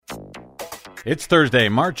It's Thursday,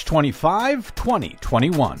 March 25,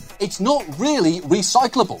 2021. It's not really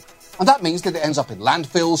recyclable. And that means that it ends up in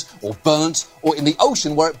landfills or burnt or in the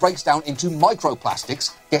ocean where it breaks down into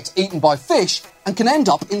microplastics, gets eaten by fish, and can end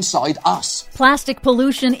up inside us. Plastic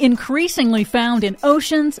pollution increasingly found in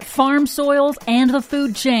oceans, farm soils, and the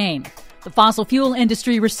food chain. The fossil fuel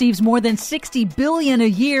industry receives more than $60 billion a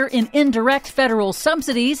year in indirect federal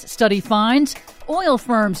subsidies, study finds. Oil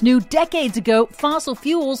firms knew decades ago fossil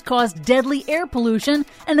fuels caused deadly air pollution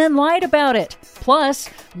and then lied about it. Plus,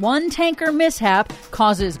 one tanker mishap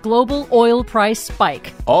causes global oil price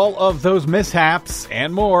spike. All of those mishaps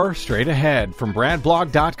and more straight ahead. From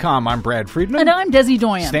BradBlog.com, I'm Brad Friedman. And I'm Desi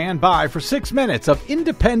Doyen. Stand by for 6 minutes of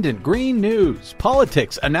independent green news,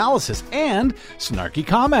 politics, analysis, and snarky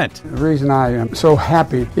comment. The reason I am so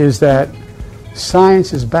happy is that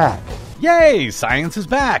science is back. Yay! Science is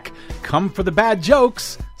back. Come for the bad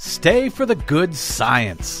jokes. Stay for the good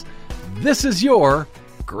science. This is your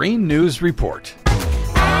Green News Report.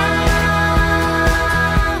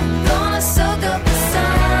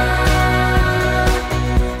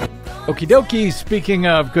 Okie dokie, speaking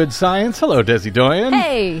of good science, hello Desi Doyen.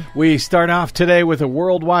 Hey! We start off today with a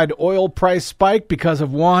worldwide oil price spike because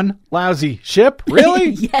of one lousy ship. Really?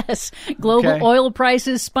 Yes. Global oil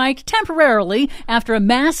prices spiked temporarily after a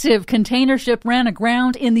massive container ship ran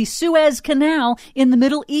aground in the Suez Canal in the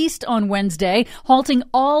Middle East on Wednesday, halting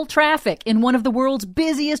all traffic in one of the world's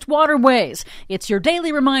busiest waterways. It's your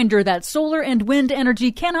daily reminder that solar and wind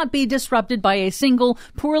energy cannot be disrupted by a single,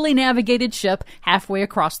 poorly navigated ship halfway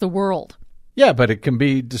across the world. Yeah, but it can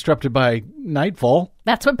be disrupted by nightfall.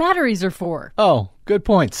 That's what batteries are for. Oh, good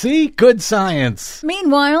point. See? Good science.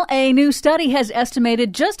 Meanwhile, a new study has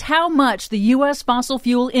estimated just how much the U.S. fossil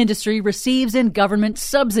fuel industry receives in government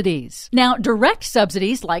subsidies. Now, direct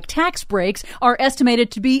subsidies, like tax breaks, are estimated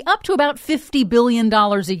to be up to about $50 billion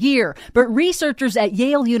a year. But researchers at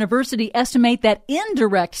Yale University estimate that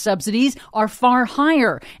indirect subsidies are far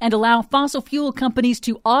higher and allow fossil fuel companies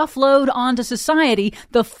to offload onto society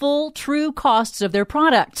the full, true costs of their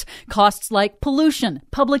products. Costs like pollution,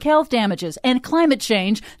 public health damages, and climate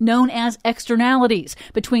change, known as externalities.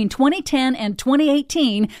 Between 2010 and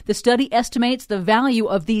 2018, the study estimates the value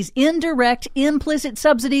of these indirect, implicit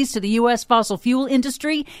subsidies to the U.S. fossil fuel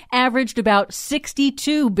industry averaged about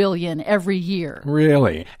 $62 billion every year.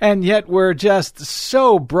 Really? And yet we're just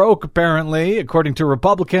so broke, apparently, according to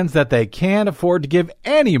Republicans, that they can't afford to give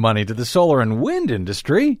any money to the solar and wind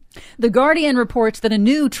industry. The Guardian reports that a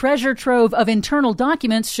new treasure trove of internal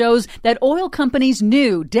documents shows that oil companies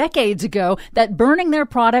knew decades ago that burning their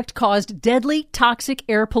product caused deadly, toxic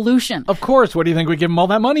air pollution. Of course. What do you think we give them all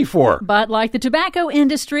that money for? But like the tobacco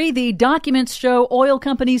industry, the documents show oil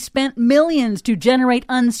companies spent millions to generate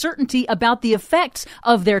uncertainty about the effects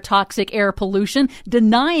of their toxic air pollution,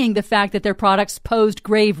 denying the fact that their products posed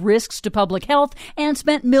grave risks to public health, and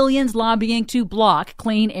spent millions lobbying to block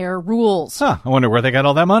clean air rules. I wonder where they got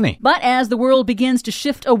all that money. But as the world begins to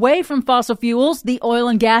shift away from fossil fuels, the oil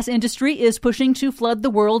and gas industry is pushing to flood the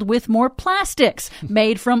world with more plastics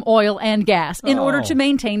made from oil and gas in order to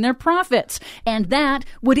maintain their profits. And that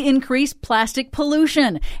would increase plastic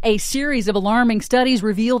pollution. A series of alarming studies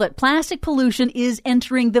reveal that plastic pollution is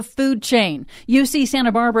entering the food chain. UC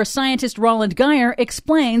Santa Barbara scientist Roland Geyer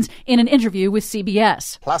explains in an interview with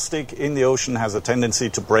CBS. Plastic in the ocean has a tendency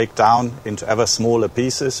to break down into ever smaller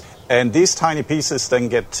pieces. And these tiny pieces then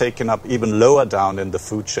get taken up even lower down in the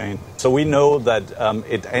food chain. So we know that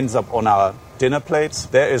it ends up on our dinner plates.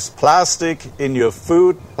 There is plastic in your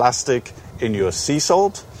food, plastic in your sea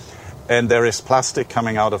salt, and there is plastic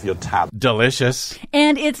coming out of your tap. Delicious.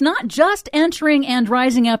 And it's not just entering and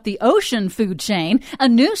rising up the ocean food chain. A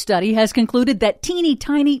new study has concluded that teeny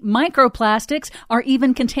tiny microplastics are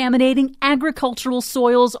even contaminating agricultural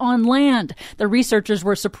soils on land. The researchers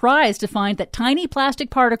were surprised to find that tiny plastic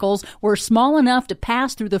particles were small enough to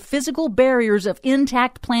pass through the physical barriers of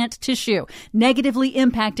intact plant tissue, negatively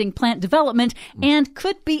impacting plant development and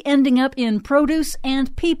could be ending up in produce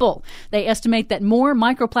and people. They estimate that more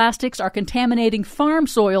microplastics are contaminating farm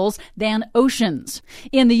soils than oceans.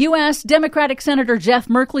 In the U.S., Democratic Senator Jeff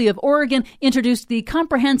Merkley of Oregon introduced the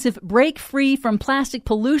comprehensive Break Free from Plastic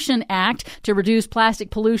Pollution Act to reduce plastic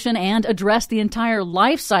pollution and address the entire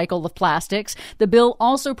life cycle of plastics. The bill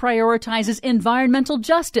also prioritizes environmental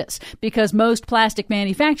justice because most plastic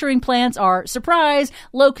manufacturing plants are, surprise,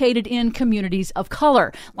 located in communities of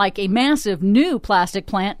color, like a massive new plastic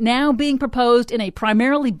plant now being proposed in a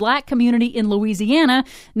primarily black community in Louisiana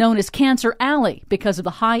known as Cancer Alley because of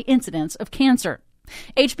the high incidence of cancer.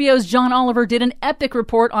 HBO's John Oliver did an epic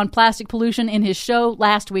report on plastic pollution in his show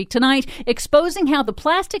Last Week Tonight, exposing how the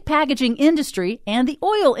plastic packaging industry and the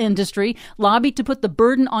oil industry lobbied to put the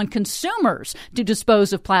burden on consumers to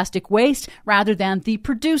dispose of plastic waste rather than the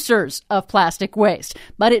producers of plastic waste.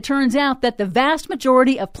 But it turns out that the vast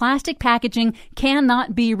majority of plastic packaging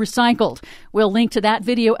cannot be recycled. We'll link to that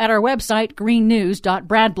video at our website,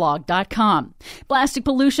 greennews.bradblog.com. Plastic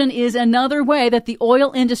pollution is another way that the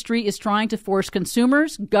oil industry is trying to force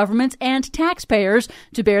consumers, governments, and taxpayers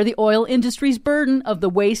to bear the oil industry's burden of the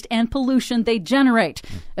waste and pollution they generate.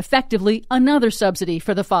 Effectively, another subsidy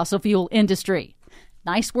for the fossil fuel industry.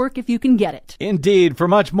 Nice work if you can get it. Indeed. For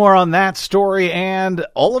much more on that story and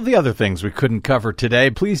all of the other things we couldn't cover today,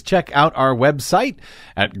 please check out our website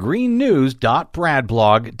at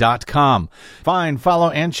greennews.bradblog.com. Find, follow,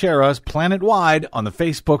 and share us planet-wide on the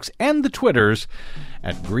Facebooks and the Twitters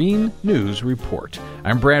at Green News Report.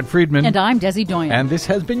 I'm Brad Friedman. And I'm Desi Doyen. And this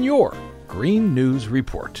has been your Green News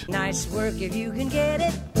Report. Nice work if you can get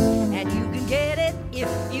it, and you can get it if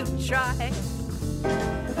you try.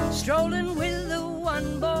 Strolling with the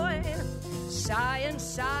one boy, sigh and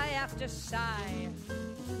sigh after sigh.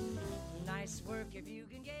 Nice work if you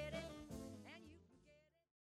can get it.